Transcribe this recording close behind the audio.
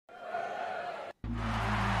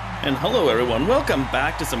And hello everyone, welcome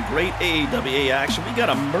back to some great AAWA action. We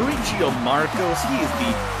got a Mauricio Marcos, he is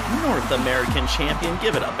the North American champion.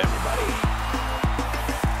 Give it up everybody.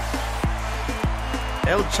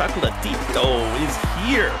 El Chocolatito is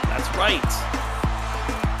here, that's right.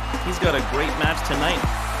 He's got a great match tonight.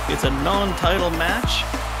 It's a non-title match.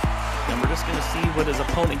 And we're just gonna see what his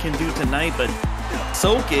opponent can do tonight, but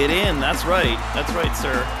soak it in, that's right,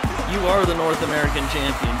 sir. You are the North American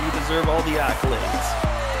champion, you deserve all the accolades.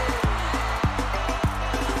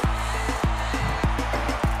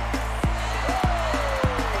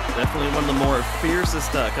 Definitely one of the more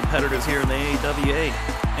fiercest competitors here in the AAWA,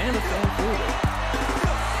 and a fan favorite.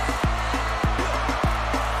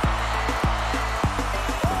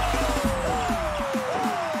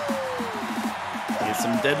 He has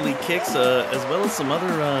some deadly kicks, as well as some other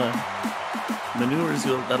maneuvers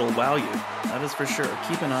that'll wow you. That is for sure.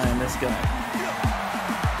 Keep an eye on this guy.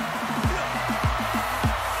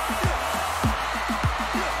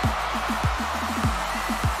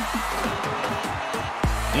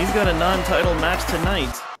 He's got a non-title match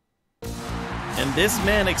tonight, and this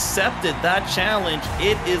man accepted that challenge.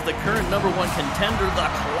 It is the current #1 contender, the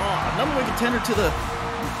Claw. #1 contender to the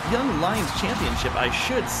Young Lions Championship, I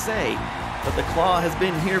should say. But the Claw has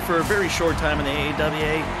been here for a very short time in the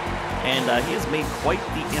AAWA, and he has made quite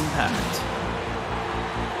the impact.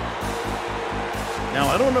 Now,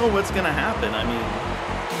 I don't know what's going to happen. I mean,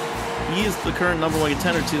 he is the current #1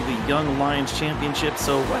 contender to the Young Lions Championship,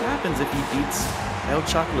 so what happens if he beats El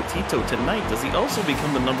Chocolatito tonight? Does he also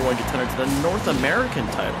become the #1 contender to the North American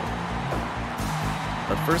title?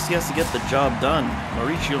 But first he has to get the job done.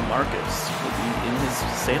 Mauricio Marcos will be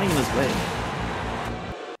standing in his way.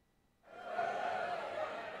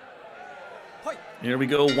 Here we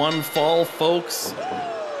go, one fall, folks.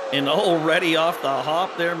 And already off the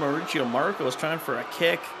hop there, Mauricio Marcos trying for a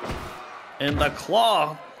kick. And the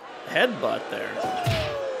Claw headbutt there.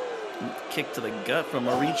 Kick to the gut from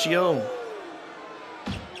Mauricio.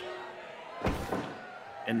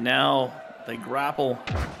 And now they grapple,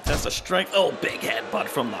 test of strength. Oh, big headbutt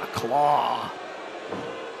from the Claw.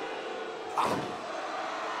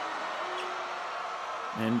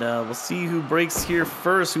 And we'll see who breaks here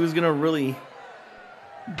first, who's gonna really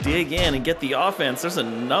dig in and get the offense. There's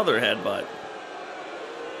another headbutt.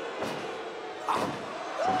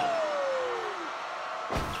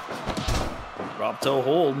 Drop toe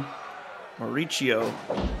hold. Mauricio.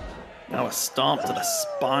 Now a stomp to the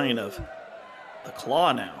spine of the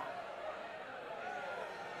Claw now.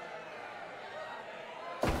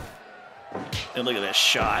 And look at this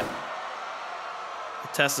shot.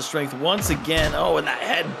 Test of strength once again. Oh, and that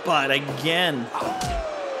headbutt again.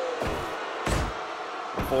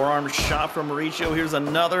 Forearm shot from Mauricio. Here's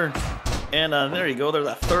another. And there you go. There's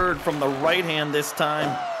a third from the right hand this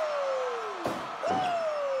time.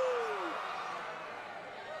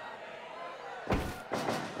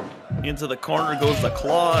 Into the corner goes the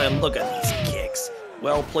Claw, and look at these kicks.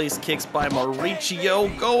 Well-placed kicks by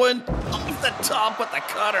Mauricio, going off the top with the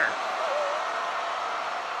cutter.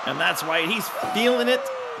 And that's right, he's feeling it.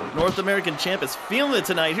 North American champ is feeling it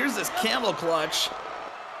tonight. Here's this camel clutch.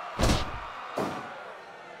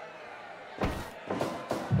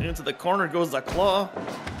 Into the corner goes the Claw.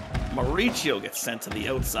 Mauricio gets sent to the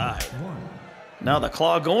outside. Now the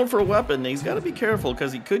Claw going for a weapon. He's got to be careful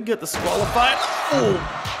because he could get disqualified.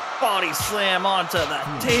 Oh! Body slam onto the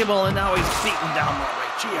table, and now he's beating down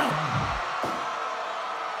Mauricio.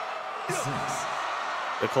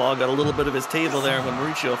 The Claw got a little bit of his table there when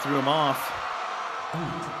Mauricio threw him off.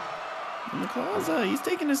 And the Claw's, he's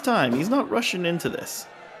taking his time. He's not rushing into this.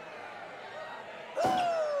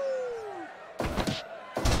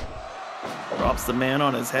 Drops the man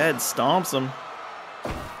on his head, stomps him.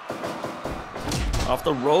 Off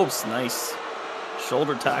the ropes, nice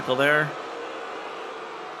shoulder tackle there.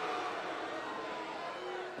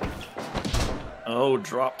 Oh,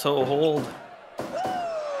 drop toe hold.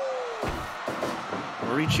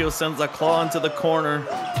 Mauricio sends the Claw into the corner.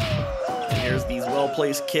 And here's these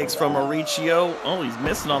well-placed kicks from Mauricio. Oh, he's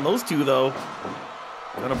missing on those two, though.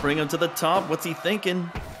 Gonna bring him to the top. What's he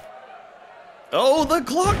thinking? Oh, the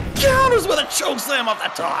Claw counters with a choke slam off the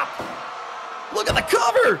top. Look at the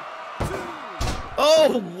cover.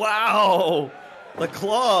 Oh, wow. The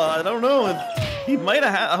Claw, I don't know. He might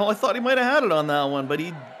have had, I thought he might have had it on that one, but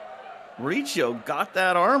Mauricio got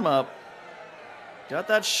that arm up, got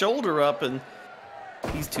that shoulder up, and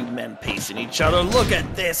these two men pacing each other. Look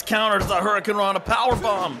at this, counters the Hurricane Rana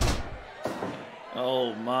powerbomb.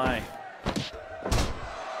 Oh my.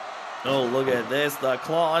 Oh, look at this, the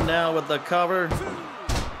Claw now with the cover.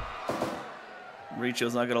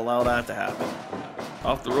 Mauricio's not gonna allow that to happen.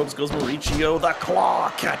 Off the ropes goes Mauricio. The claw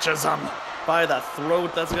catches him by the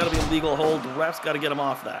throat. That's got to be a legal hold. The ref's got to get him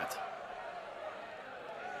off that.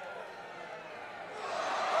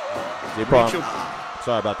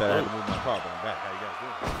 Sorry about that. I had to move my car going back. How you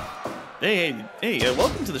guys doing? Hey,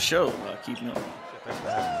 welcome to the show. Keep me on.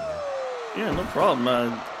 Yeah, no problem.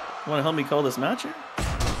 Want to help me call this match here?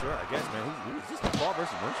 Sure, I guess, man. Who is this? The Claw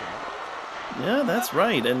versus Mauricio? Yeah, that's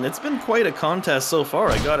right. And it's been quite a contest so far.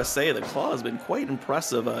 I got to say, the Claw has been quite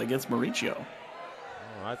impressive against Mauricio. Oh,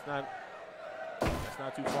 that's not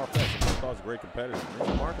too far-fetched. The Claw's a great competitor.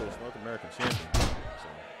 Mauricio Marcos, North American champion. So,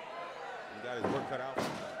 he got his work cut out for him.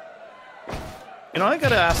 You know, I got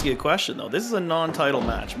to ask you a question, though. This is a non-title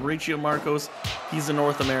match. Mauricio Marcos, he's the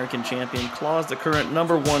North American champion. Claw's the current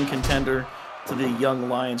 #1 contender to the Young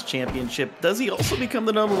Lions Championship. Does he also become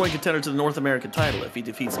the #1 contender to the North American title if he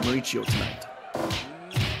defeats Mauricio tonight? I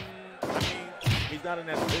mean, he's not in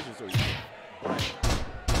that division, so he can't.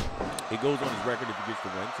 He goes on his record if he gets the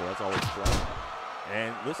win, so that's always a plus.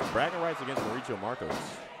 And listen, bragging rights against Mauricio Marcos,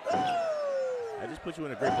 that just puts you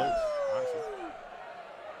in a great place, honestly.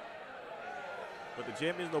 But the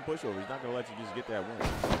champion's no pushover. He's not going to let you just get that win.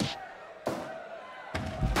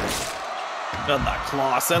 And the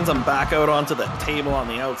Claw sends him back out onto the table on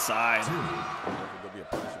the outside. There'll be a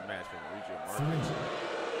punishing match for Mauricio Marcos.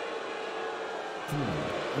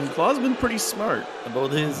 And Claw's been pretty smart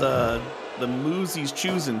about his the moves he's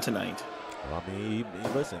choosing tonight. Well, I mean,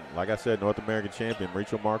 listen, like I said, North American champion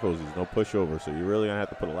Mauricio Marcos is no pushover, so you're really going to have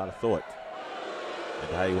to put a lot of thought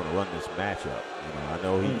into how you want to run this matchup. You know, I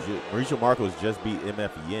know Mauricio Marcos just beat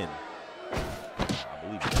MF Yin. I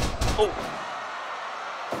believe that. Oh!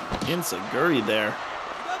 Insaguri there.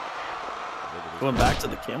 Going back to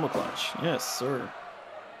the camel clutch. Yes, sir.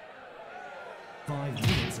 5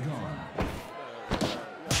 minutes gone.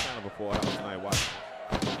 Kind of before I was tonight watching.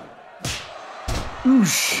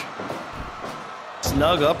 Oosh.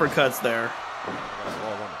 Snug uppercuts there.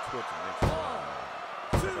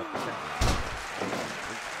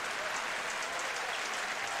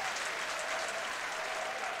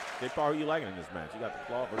 How are you liking in this match? You got the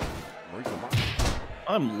Claw versus Mauricio Marcos.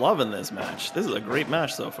 I'm loving this match. This is a great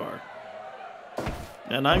match so far.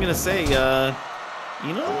 And I'm going to say,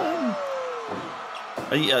 you know,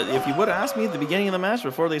 if you would have asked me at the beginning of the match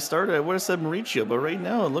before they started, I would have said Mauricio. But right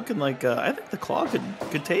now, looking like I think the Claw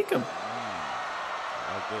could take him.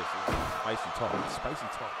 I like this. This is spicy talk. Spicy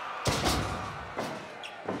talk.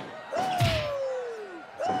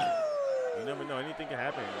 You never know. Anything can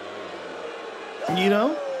happen. You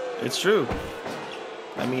know, it's true.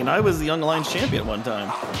 I mean, I was the Young Lions champion one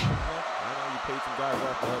time. I know you paid some guys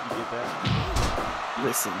off to help you get that.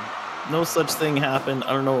 Listen, no such thing happened.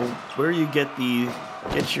 I don't know where you get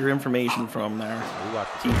your information from there.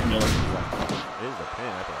 Keith Miller. There's a pin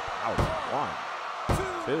at the power. 1,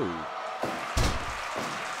 2.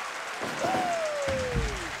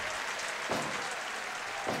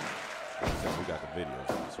 We got the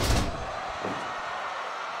videos.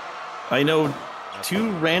 I know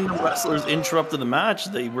 2 random wrestlers interrupted the match.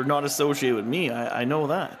 They were not associated with me. I know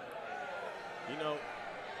that. You know,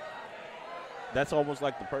 that's almost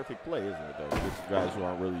like the perfect play, isn't it, though? Get some guys who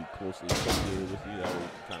aren't really closely associated with you. That way you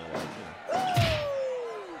can kind of like, you know,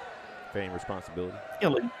 fame, responsibility. Yeah,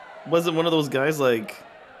 like, wasn't one of those guys like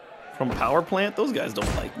from Power Plant? Those guys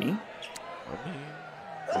don't like me. I mean,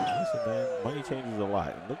 listen, man, money changes a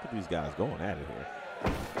lot. And look at these guys going at it here.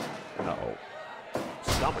 Uh-oh.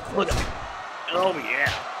 Stomach. Look at me. Oh, yeah.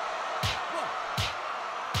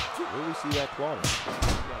 Where do we see that Claw? You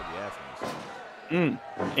gotta be asking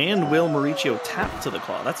this. And will Mauricio tap to the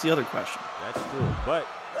Claw? That's the other question. That's true. But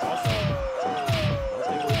also, don't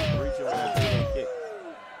think with Mauricio in that payday kick.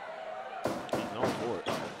 He's known for it.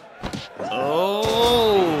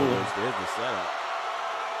 Oh! There's the setup.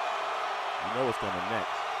 You know what's coming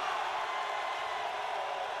next.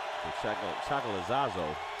 The Chocolazazo.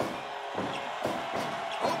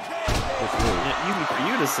 Yeah, easy for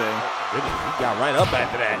you to say. He got right up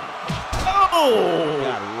after that. Oh! He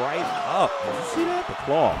got right up. Did you see that? The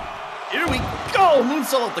Claw. Here we go!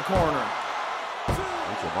 Moonsault at the corner.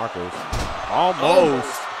 Mauricio Marcos.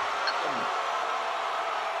 Almost. The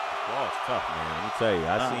Claw is tough, man. Let me tell you.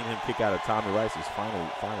 I've seen him kick out of Tommy Rice's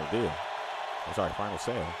final deal. I'm sorry, final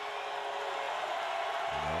sale.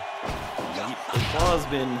 The Claw's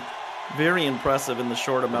been very impressive in the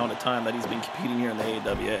short amount of time that he's been competing here in the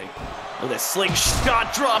AAWA. Look at that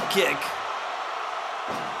slingshot drop kick.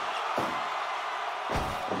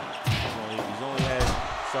 He's only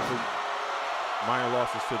suffered minor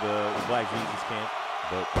losses to the Black Jesus camp,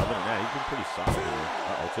 but other than that, he's been pretty solid here.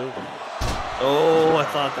 Uh-oh, too. Oh, I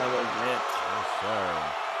thought that was it. Yes, sir.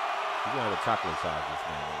 He's going to have a chocolate size this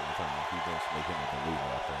man one more time. He's going to make him a believer,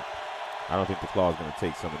 I think. I don't think the Claw is going to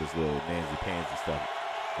take some of this little Nancy-pansy stuff.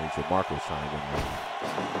 Mauricio Marcos trying to win there.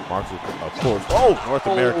 Marcos, of course, North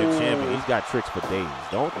American champion. He's got tricks for days.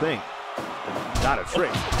 Don't think. Got a trick.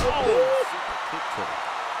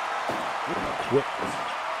 Quickness.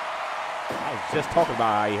 I was just talking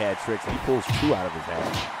about how he had tricks, and he pulls 2 out of his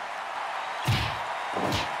hat.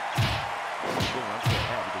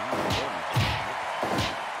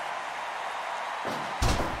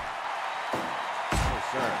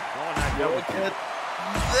 Look at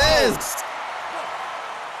this.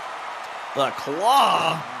 The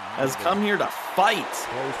Claw has come here to fight.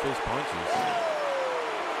 Close fist punches.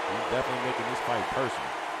 He's definitely making this fight personal.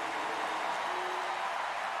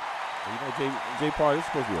 You know, Jay Parr, this is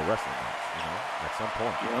supposed to be a wrestling match, you know, at some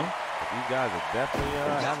point. You know? But these guys are definitely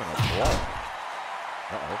having a ball.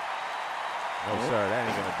 Uh-oh. No, sir, that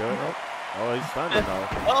ain't going to do it. Nope. Oh, he's stunning, though.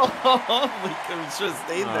 We could have just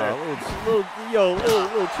stayed there. Little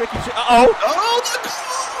tricky trick. Uh-oh. Oh, the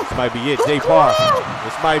Claw. This might be it, Jay Parr.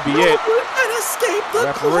 This might be it. Escape the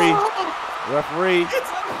Referee. Claw. Referee.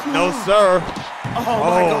 No, sir. Oh,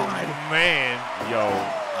 my God. Man. Yo,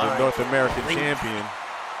 the North American champion,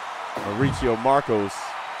 Mauricio Marcos,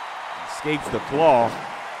 escapes the Claw.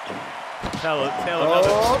 Tell another.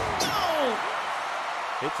 No.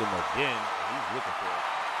 Hits him again. He's looking for it.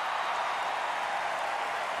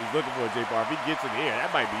 He's looking for it, Jay Parr. If he gets in the air, that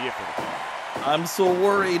might be it for the Claw. I'm so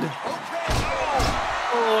worried.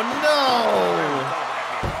 Oh, no.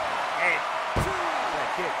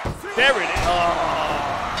 There it is.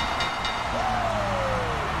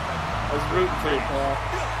 I was rooting for you, Paul.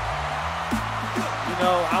 You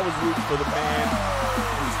know, I was rooting for the man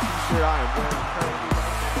whose t-shirt I am wearing currently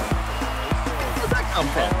right now. Where'd that come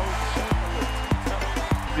from?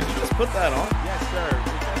 Did you just put that on? Yes, sir.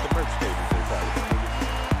 It's at the merch table.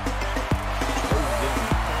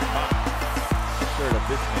 Shirt of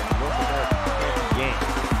this man, North American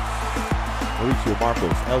champion. Mauricio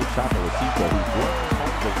Marcos, El Chocolatito, who's winning on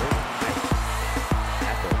the winning night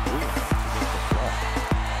after a win against the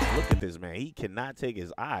Claw. Look at this man. He cannot take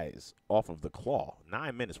his eyes off of the Claw.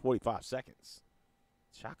 9 minutes, 45 seconds.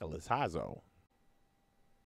 Chocolate Hazo.